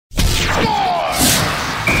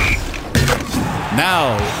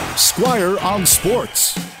Now, Squire on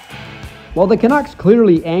Sports. Well, the Canucks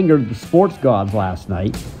clearly angered the sports gods last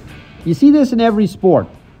night. You see this in every sport.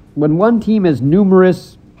 When one team has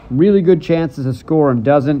numerous, really good chances to score and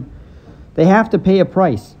doesn't, they have to pay a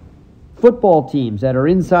price. Football teams that are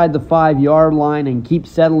inside the 5-yard line and keep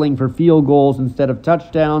settling for field goals instead of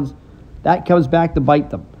touchdowns, that comes back to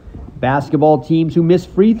bite them. Basketball teams who miss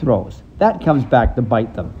free throws, that comes back to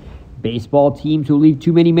bite them. Baseball teams who leave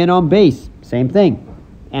too many men on base, same thing.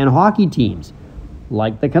 And hockey teams,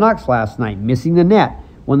 like the Canucks last night, missing the net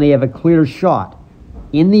when they have a clear shot.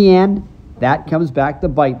 In the end, that comes back to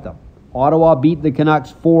bite them. Ottawa beat the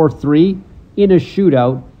Canucks 4-3 in a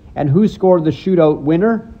shootout, and who scored the shootout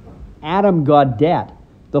winner? Adam Gaudette,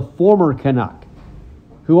 the former Canuck,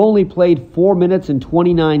 who only played 4 minutes and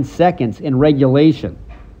 29 seconds in regulation.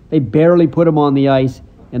 They barely put him on the ice,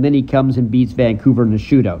 and then he comes and beats Vancouver in the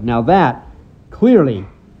shootout. Now that, clearly,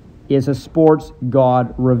 is a sports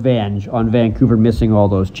god revenge on Vancouver missing all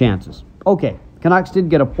those chances. Okay, Canucks did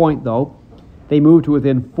get a point, though. They moved to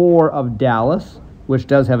within 4 of Dallas, which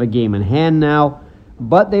does have a game in hand now,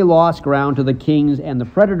 but they lost ground to the Kings and the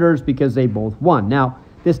Predators because they both won. Now,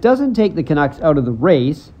 this doesn't take the Canucks out of the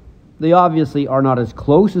race. They obviously are not as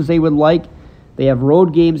close as they would like. They have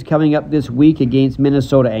road games coming up this week against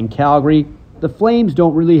Minnesota and Calgary. The Flames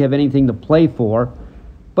don't really have anything to play for,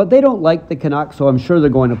 but they don't like the Canucks, so I'm sure they're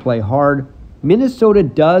going to play hard. Minnesota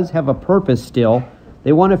does have a purpose still.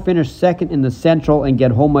 They want to finish second in the Central and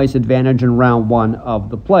get home ice advantage in round 1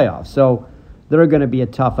 of the playoffs. So they're going to be a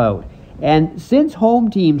tough out. And since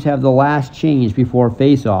home teams have the last change before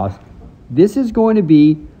face-offs, this is going to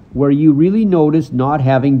be where you really notice not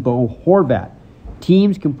having Bo Horvat.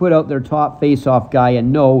 Teams can put out their top face-off guy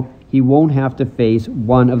and know he won't have to face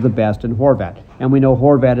one of the best in Horvat. And we know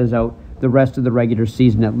Horvat is out the rest of the regular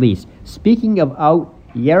season at least. Speaking of out,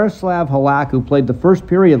 Yaroslav Halak, who played the first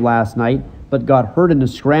period last night but got hurt in a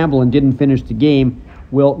scramble and didn't finish the game,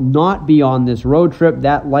 will not be on this road trip.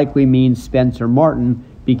 That likely means Spencer Martin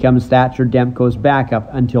becomes Thatcher Demko's backup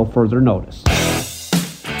until further notice.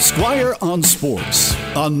 Squire on Sports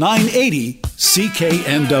on 980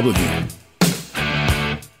 CKNW.